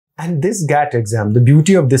And this GAT exam, the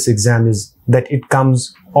beauty of this exam is that it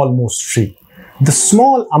comes almost free. The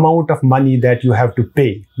small amount of money that you have to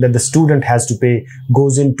pay, that the student has to pay,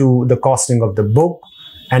 goes into the costing of the book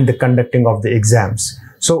and the conducting of the exams.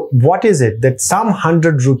 So what is it that some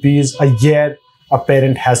 100 rupees a year a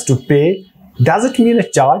parent has to pay? Does it mean a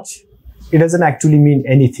charge? It doesn't actually mean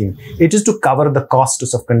anything. It is to cover the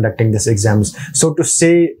costs of conducting these exams. So to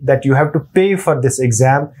say that you have to pay for this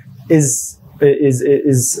exam is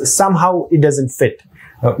somehow it doesn't fit.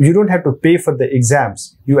 You don't have to pay for the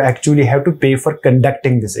exams. You actually have to pay for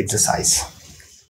conducting this exercise.